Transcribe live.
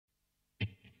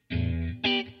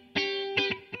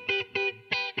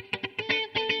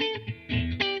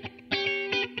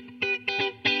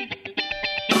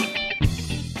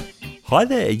Hi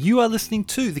there, you are listening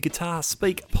to the Guitar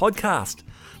Speak podcast.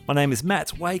 My name is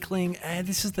Matt Wakeling, and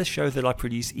this is the show that I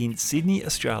produce in Sydney,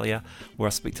 Australia, where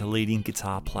I speak to leading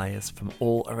guitar players from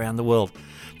all around the world.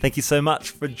 Thank you so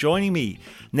much for joining me.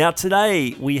 Now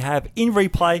today we have in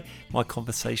replay my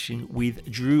conversation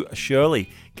with Drew Shirley,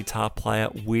 guitar player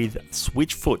with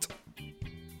Switchfoot.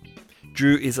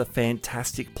 Drew is a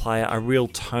fantastic player, a real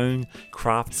tone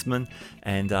craftsman,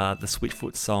 and the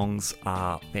Switchfoot songs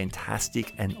are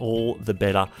fantastic and all the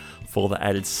better for the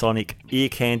added sonic ear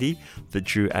candy that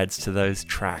Drew adds to those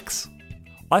tracks.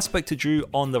 I spoke to Drew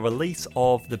on the release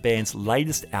of the band's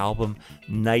latest album,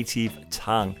 Native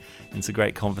Tongue, and it's a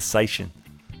great conversation.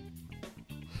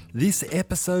 This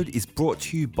episode is brought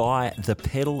to you by The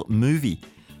Pedal Movie,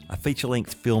 a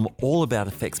feature-length film all about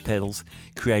effects pedals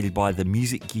created by the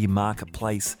music gear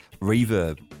marketplace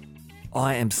Reverb.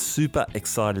 I am super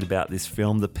excited about this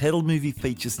film. The Pedal Movie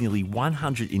features nearly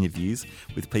 100 interviews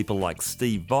with people like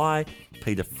Steve Vai,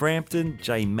 Peter Frampton,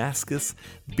 Jay Mascis,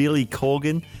 Billy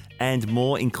Corgan, and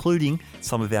more, including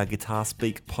some of our Guitar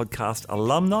Speak podcast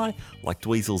alumni like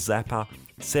Dweezil Zappa,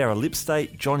 Sarah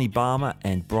Lipstate, Johnny Barmer,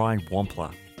 and Brian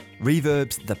Wampler.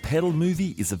 Reverb's The Pedal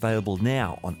Movie is available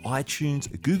now on iTunes,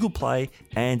 Google Play,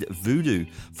 and Vudu.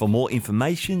 For more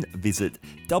information, visit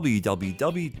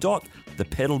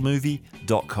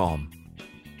www.thepedalmovie.com.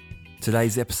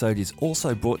 Today's episode is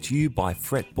also brought to you by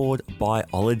Fretboard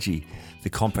Biology, the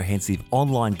comprehensive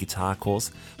online guitar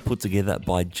course put together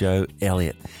by Joe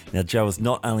Elliott. Now, Joe is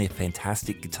not only a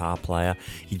fantastic guitar player,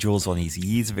 he draws on his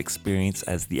years of experience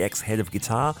as the ex-head of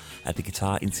guitar at the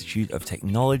Guitar Institute of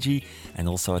Technology and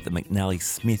also at the McNally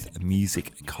Smith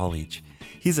Music College.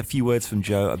 Here's a few words from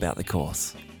Joe about the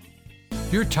course.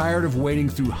 If you're tired of wading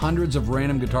through hundreds of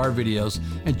random guitar videos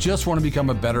and just want to become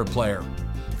a better player,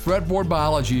 Fretboard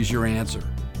Biology is your answer.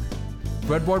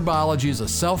 Fretboard Biology is a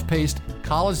self-paced,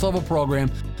 college-level program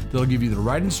that'll give you the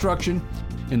right instruction,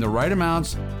 in the right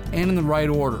amounts, and in the right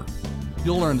order.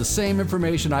 You'll learn the same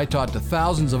information I taught to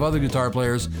thousands of other guitar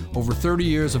players over 30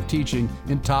 years of teaching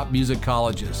in top music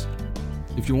colleges.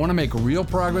 If you want to make real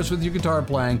progress with your guitar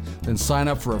playing, then sign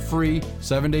up for a free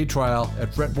 7-day trial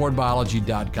at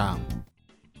fretboardbiology.com.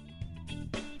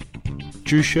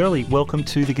 Drew Shirley, welcome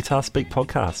to the Guitar Speak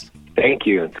podcast. Thank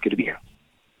you. It's good to be here.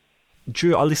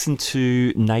 Drew, I listened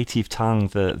to Native Tongue,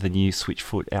 the new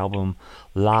Switchfoot album,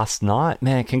 last night.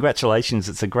 Man, congratulations.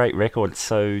 It's a great record. It's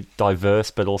so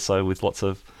diverse, but also with lots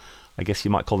of, I guess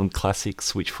you might call them classic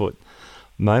Switchfoot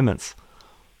moments.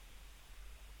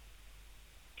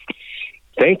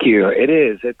 Thank you. It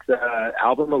is. It's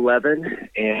album 11,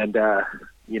 and,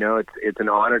 it's an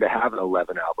honor to have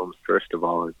 11 albums, first of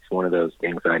all. It's one of those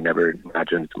things that I never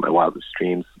imagined in my wildest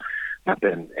dreams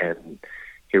happen, and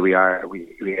here we are.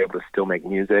 We're able to still make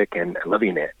music and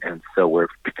loving it, and so we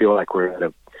feel like we're in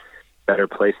a better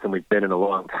place than we've been in a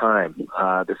long time.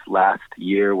 This last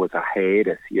year was a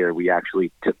hiatus year. We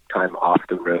actually took time off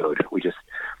the road. We just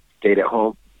stayed at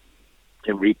home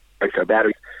and recharged our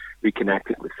batteries,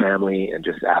 reconnected with family, and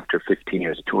just after 15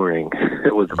 years of touring,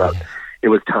 it was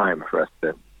time for us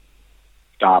to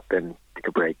stop and take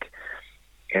a break.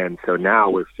 And so now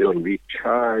we're feeling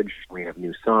recharged. We have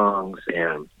new songs,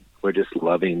 and we're just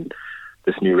loving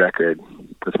this new record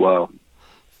as well.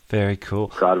 Very cool.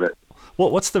 Proud of it.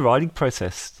 What's the writing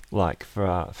process like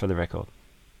for the record?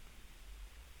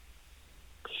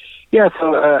 Yeah,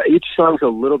 so each song's a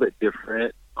little bit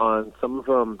different. On some of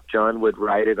them, John would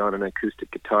write it on an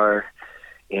acoustic guitar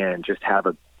and just have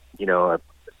a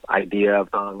idea of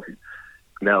song,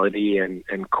 melody and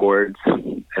chords,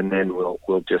 and then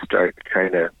we'll just start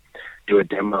trying to do a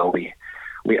demo. We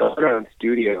own our own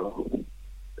studio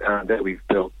that we've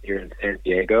built here in San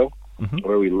Diego,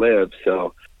 where we live.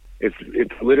 So it's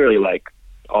literally like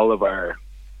all of our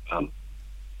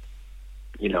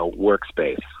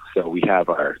workspace. So we have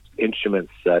our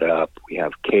instruments set up. We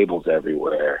have cables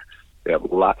everywhere. We have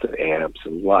lots of amps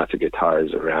and lots of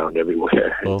guitars around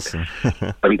everywhere. Awesome.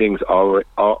 Everything's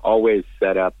always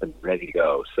set up and ready to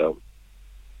go. So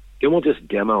then we'll just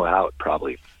demo out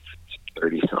probably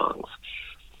 30 songs.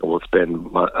 And we'll spend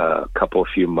a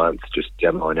few months just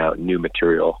demoing out new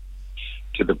material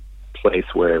to the place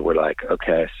where we're like,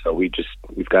 okay, so we've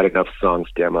got enough songs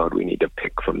demoed. We need to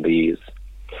pick from these.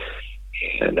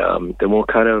 And then we'll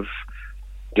kind of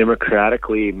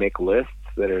democratically make lists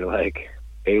that are like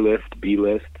A list, B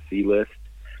list, C list,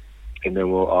 and then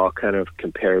we'll all kind of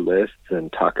compare lists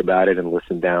and talk about it and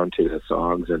listen down to the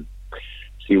songs and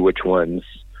see which ones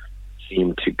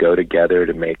seem to go together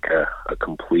to make a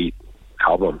complete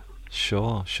album.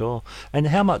 Sure, sure. And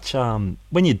how much,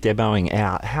 when you're demoing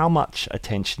out, how much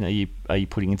attention are you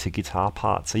putting into guitar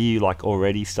parts? Are you like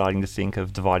already starting to think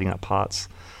of dividing up parts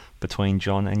between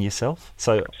John and yourself?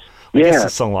 So I guess a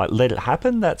song like "Let It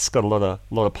Happen" that's got a lot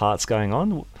of parts going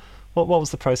on. What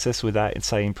was the process with that,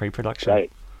 say, in pre-production?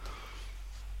 Right.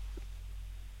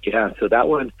 Yeah. So that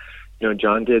one,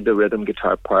 John did the rhythm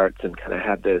guitar parts and kind of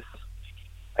had this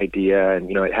idea,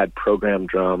 and it had programmed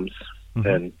drums. Mm-hmm.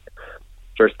 And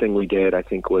first thing we did, I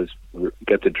think, was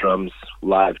get the drums,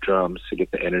 live drums, to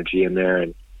get the energy in there,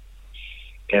 and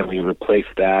we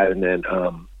replaced that, and then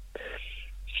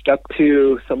stuck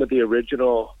to some of the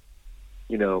original,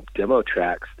 demo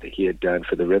tracks that he had done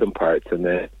for the rhythm parts, and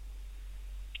then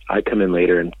I come in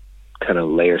later and kind of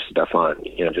layer stuff on,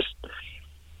 just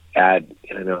add.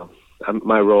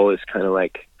 My role is kind of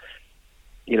like,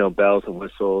 bells and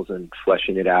whistles and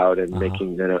fleshing it out and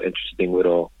making interesting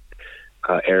little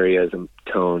areas and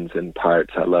tones and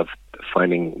parts. I love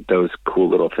finding those cool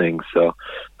little things. So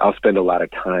I'll spend a lot of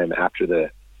time after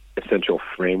the essential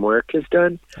framework is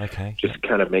done. Okay. Just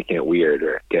kind of making it weird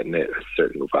or getting it a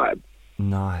certain vibe.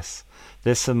 Nice.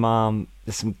 There's some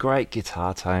great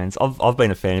guitar tones. I've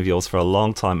been a fan of yours for a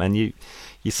long time, and you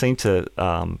seem to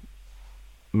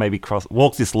maybe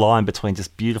walk this line between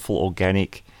just beautiful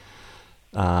organic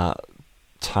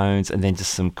tones and then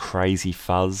just some crazy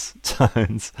fuzz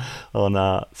tones on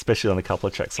especially on a couple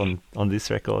of tracks on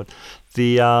this record.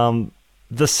 The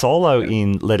solo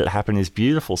in "Let It Happen" is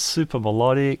beautiful, super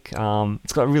melodic.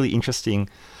 It's got a really interesting,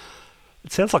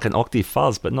 it sounds like an octave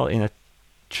fuzz, but not in a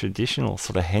traditional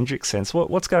sort of Hendrix sense.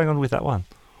 What's going on with that one?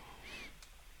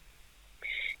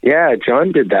 Yeah,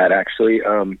 John did that actually,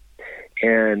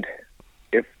 and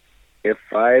if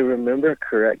I remember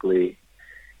correctly,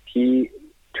 he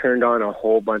turned on a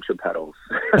whole bunch of pedals.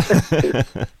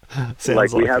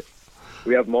 Like we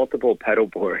have multiple pedal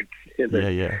boards in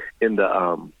the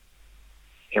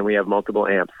and we have multiple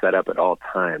amps set up at all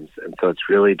times, and so it's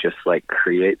really just like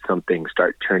create something,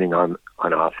 start turning on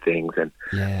off things and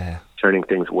turning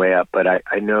things way up. But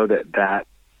I know that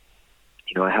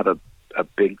I have a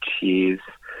Big Cheese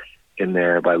in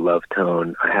there by Love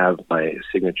Tone. I have my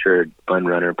signature Bun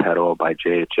Runner pedal by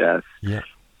JHS. Yeah.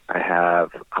 I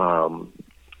have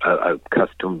a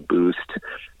custom boost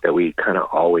that we kind of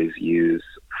always use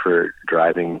for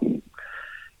driving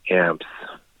amps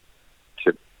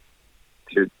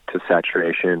to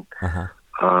saturation.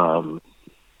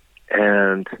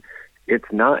 And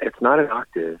it's not an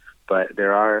octave, but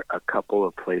there are a couple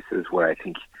of places where I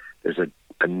think there's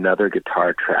another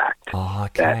guitar track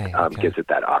that gives it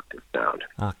that octave sound.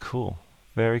 Cool.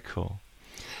 Very cool.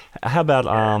 How about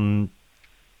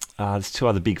there's two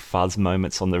other big fuzz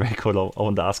moments on the record I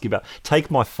wanted to ask you about.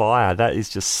 "Take My Fire," that is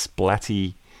just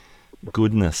splatty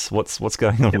goodness. What's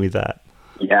going on with that?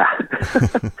 Yeah.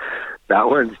 That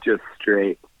one's just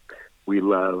straight. We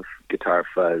love guitar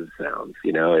fuzz sounds.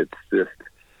 It's just,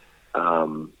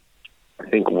 I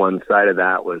think one side of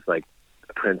that was like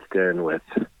Princeton with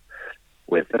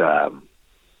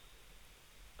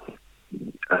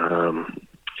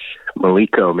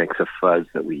Maliko makes a fuzz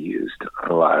that we used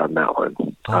a lot on that one,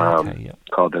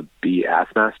 called the B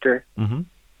Assmaster,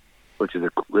 which is a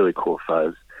really cool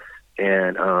fuzz.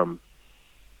 And I'm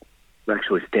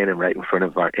actually standing right in front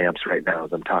of our amps right now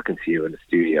as I'm talking to you in the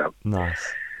studio.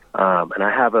 Nice. And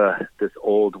I have this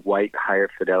old white higher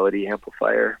fidelity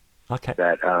amplifier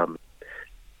that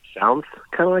sounds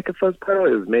kind of like a fuzz pedal.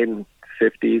 It was made in the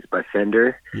 50s by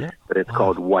Fender, but it's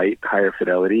called white higher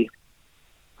fidelity.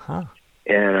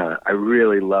 And I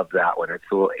really love that one. It's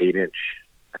a little 8-inch.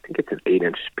 I think it's an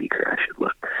 8-inch speaker. I should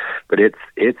look, but it's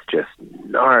just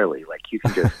gnarly. Like you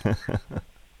can just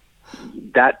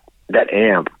that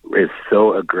amp is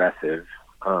so aggressive.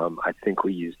 I think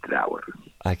we used that one.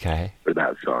 For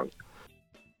that song.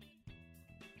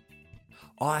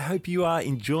 I hope you are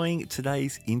enjoying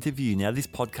today's interview. Now, this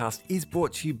podcast is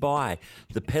brought to you by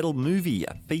The Pedal Movie,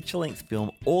 a feature-length film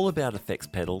all about effects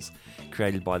pedals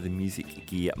created by the music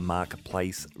gear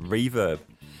marketplace Reverb.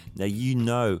 Now,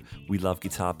 we love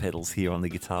guitar pedals here on the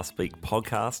Guitar Speak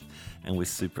podcast, and we're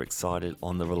super excited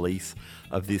on the release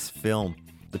of this film.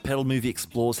 The Pedal Movie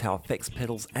explores how effects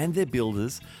pedals and their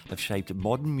builders have shaped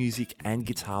modern music and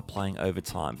guitar playing over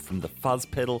time, from the fuzz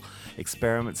pedal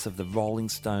experiments of the Rolling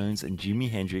Stones and Jimi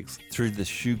Hendrix through the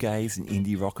shoegaze and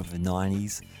indie rock of the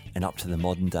 90s and up to the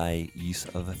modern day use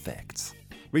of effects.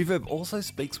 Reverb also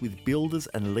speaks with builders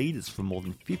and leaders from more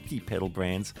than 50 pedal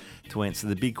brands to answer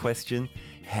the big question,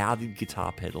 how did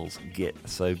guitar pedals get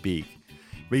so big?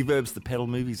 Reverb's The Pedal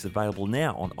Movie is available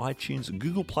now on iTunes,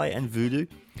 Google Play and Vudu.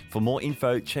 For more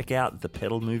info, check out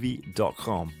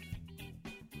thepedalmovie.com.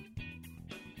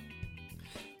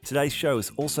 Today's show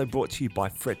is also brought to you by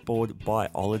Fretboard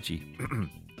Biology.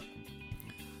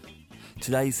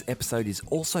 Today's episode is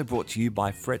also brought to you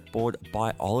by Fretboard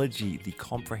Biology, the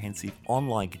comprehensive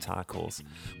online guitar course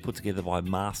put together by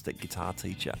master guitar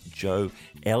teacher Joe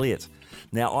Elliott.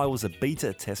 Now, I was a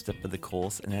beta tester for the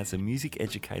course, and as a music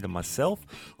educator myself,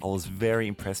 I was very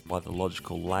impressed by the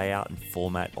logical layout and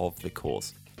format of the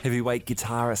course. Heavyweight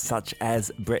guitarists such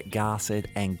as Brett Garsed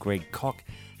and Greg Koch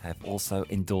have also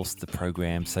endorsed the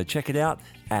program, so check it out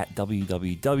at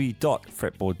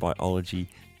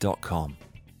www.fretboardbiology.com.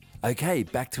 Okay,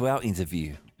 back to our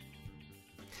interview.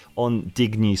 On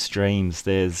Dig New Streams,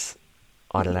 there's,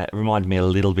 I don't know, it reminded me a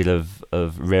little bit of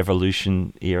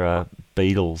Revolution era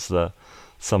Beatles,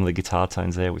 some of the guitar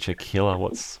tones there, which are killer.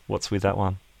 What's with that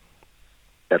one?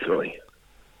 Definitely.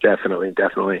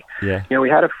 Yeah. You know, we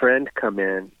had a friend come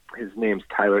in. His name's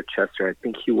Tyler Chester. I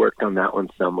think he worked on that one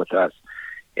some with us.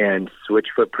 And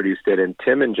Switchfoot produced it. And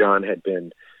Tim and John have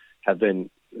been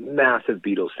massive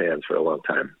Beatles fans for a long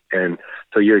time. And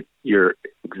so you're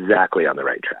exactly on the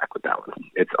right track with that one.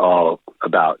 It's all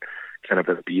about kind of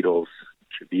a Beatles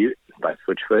tribute by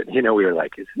Switchfoot. You know, we were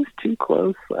like, is this too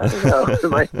close? I don't know. It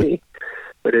might be.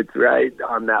 But it's right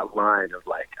on that line of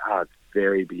like, it's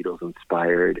very Beatles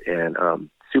inspired, and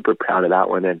super proud of that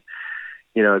one. And,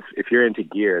 you know, if you're into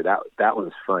gear, that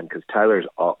one's fun because Tyler's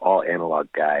all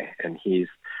analog guy, and he's,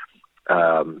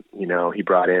 you know, he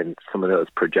brought in some of those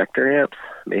projector amps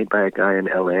made by a guy in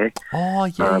LA.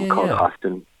 Called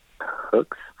Austin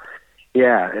Hooks.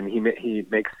 Yeah, and he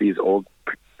makes these old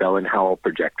Bell and Howell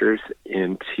projectors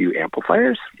into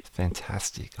amplifiers.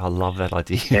 Fantastic! I love that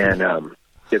idea. And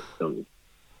gets some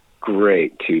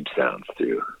great tube sounds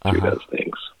through those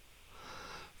things.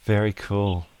 Very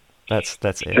cool. That's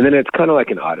it. And then it's kind of like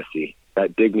an odyssey.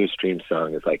 That Dig New Stream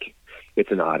song is like,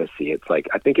 it's an odyssey. It's like,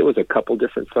 I think it was a couple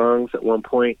different songs at one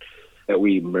point that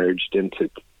we merged into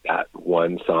that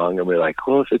one song, and we're like,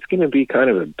 well, if it's going to be kind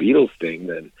of a Beatles thing,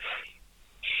 then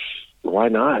why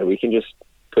not? We can just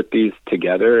put these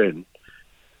together, and,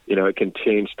 you know, it can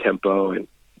change tempo and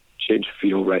change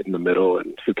feel right in the middle,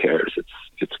 and who cares?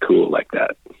 It's cool like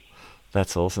that.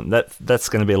 That's awesome. That's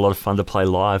going to be a lot of fun to play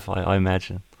live, I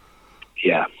imagine.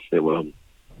 Yeah, it will.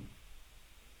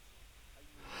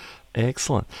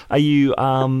 Excellent. Are you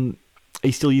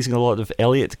still using a lot of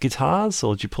Elliott guitars,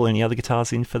 or did you pull any other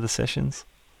guitars in for the sessions?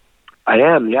 I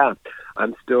am, yeah.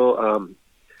 I'm still, you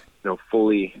know,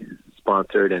 fully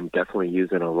sponsored and definitely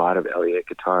using a lot of Elliott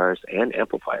guitars and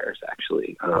amplifiers,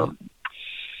 actually.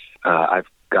 I've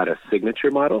got a signature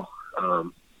model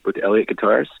with Elliott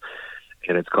guitars,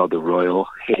 and it's called the Royal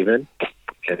Haven,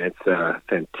 and it's a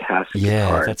fantastic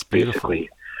guitar. Yeah, that's beautiful. Basically,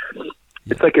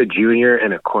 it's like a junior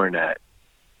and a cornet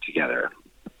together,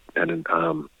 and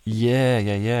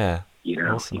yeah. You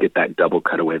know, awesome. You get that double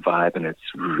cutaway vibe, and it's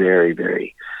very,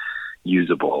 very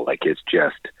usable. Like, it's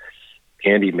just,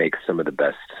 Andy makes some of the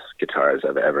best guitars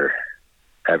I've ever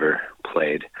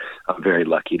played. I'm very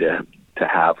lucky to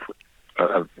have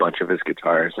a bunch of his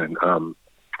guitars, and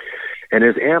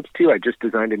his amps too. I just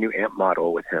designed a new amp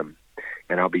model with him,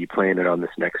 and I'll be playing it on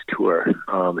this next tour.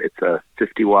 It's a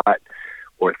 50 watt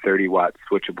or 30 watt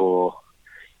switchable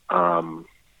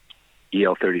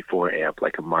EL34 amp,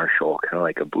 like a Marshall, kind of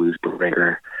like a Blues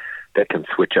Bringer, that can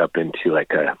switch up into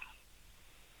like a,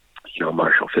 you know,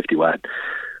 Marshall 50 watt.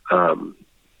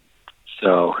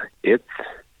 So it's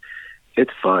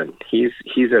fun. He's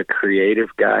a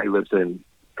creative guy. He lives in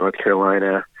North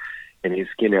Carolina, and he's,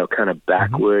 you know, kind of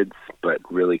backwoods, but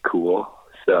really cool.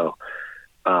 So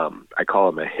I call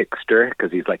him a hickster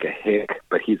because he's like a hick,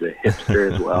 but he's a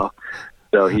hipster as well.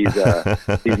 So he's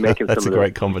making That's some a of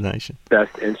great the combination.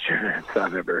 best instruments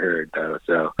I've ever heard, though.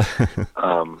 So,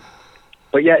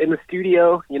 but yeah, in the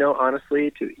studio, you know,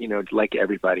 honestly, like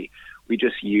everybody, we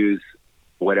just use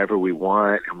whatever we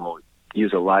want, and we'll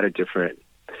use a lot of different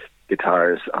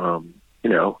guitars. You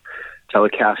know,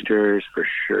 Telecasters for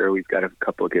sure. We've got a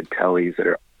couple of good Teles that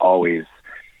are always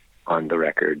on the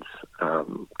records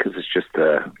because it's just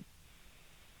a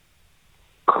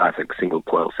classic single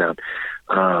coil sound.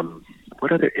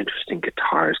 What other interesting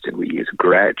guitars did we use?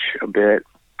 Gretsch a bit.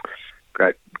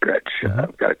 Gretsch.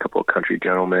 We've got a couple of Country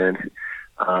Gentlemen.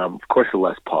 Of course, a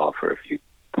Les Paul for a few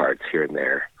parts here and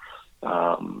there.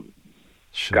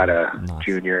 Sure. Got a Nice.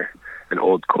 Junior, an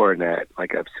old cornet,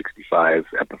 like a 65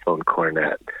 Epiphone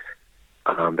cornet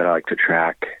that I like to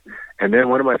track. And then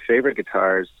one of my favorite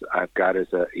guitars I've got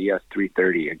is a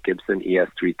ES330, a Gibson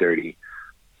ES330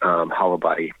 hollow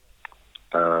body.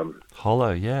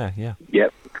 Hollow, yeah. Yep,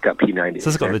 it's got P90. So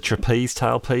it's got the trapeze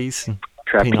tailpiece. And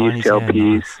trapeze P90s, tailpiece. yeah,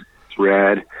 nice. It's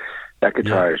red. That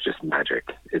guitar is just magic.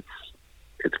 It's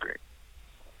great.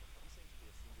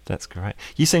 That's great.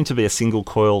 You seem to be a single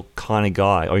coil kind of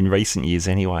guy, or in recent years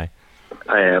anyway.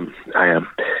 I am.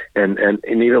 And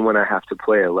even when I have to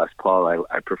play a Les Paul,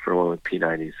 I prefer one with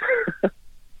P90s.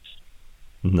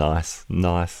 Nice.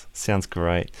 Sounds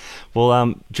great.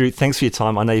 Well, Drew, thanks for your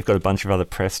time. I know you've got a bunch of other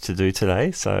press to do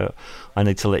today, so I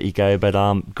need to let you go. But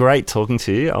great talking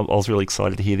to you. I was really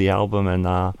excited to hear the album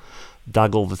and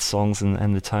dug all the songs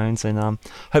and the tones, and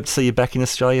hope to see you back in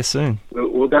Australia soon.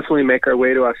 We'll definitely make our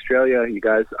way to Australia, you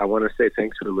guys. I want to say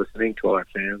thanks for listening to all our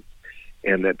fans,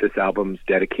 and that this album's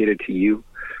dedicated to you,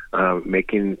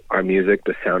 making our music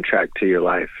the soundtrack to your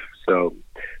life. So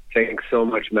thanks so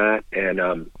much, Matt,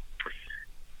 and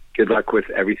good luck with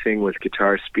everything with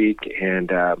Guitar Speak,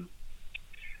 and I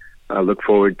look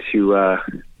forward to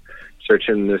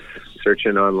searching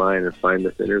online and find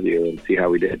this interview and see how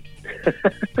we did.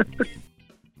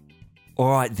 All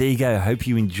right, there you go. Hope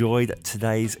you enjoyed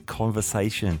today's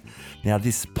conversation. Now,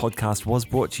 this podcast was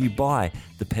brought to you by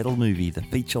The Pedal Movie, the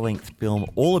feature-length film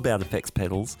all about effects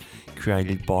pedals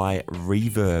created by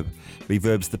Reverb.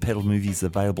 Reverb's The Pedal Movie is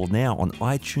available now on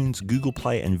iTunes, Google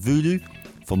Play and Voodoo.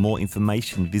 For more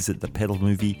information, visit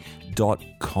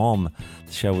thepedalmovie.com.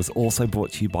 The show was also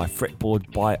brought to you by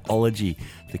Fretboard Biology,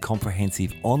 the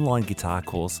comprehensive online guitar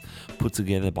course put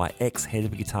together by ex-head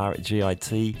of guitar at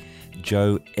GIT,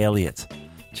 Joe Elliott.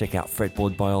 Check out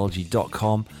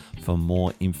fretboardbiology.com for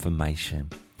more information.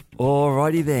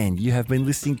 Alrighty then, you have been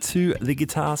listening to the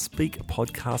Guitar Speak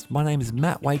podcast. My name is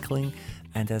Matt Wakeling,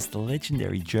 and as the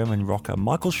legendary German rocker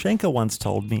Michael Schenker once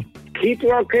told me, keep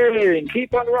rocking,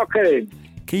 keep on rocking.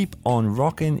 Keep on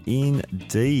rocking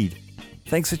indeed.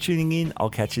 Thanks for tuning in. I'll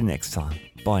catch you next time.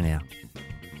 Bye now.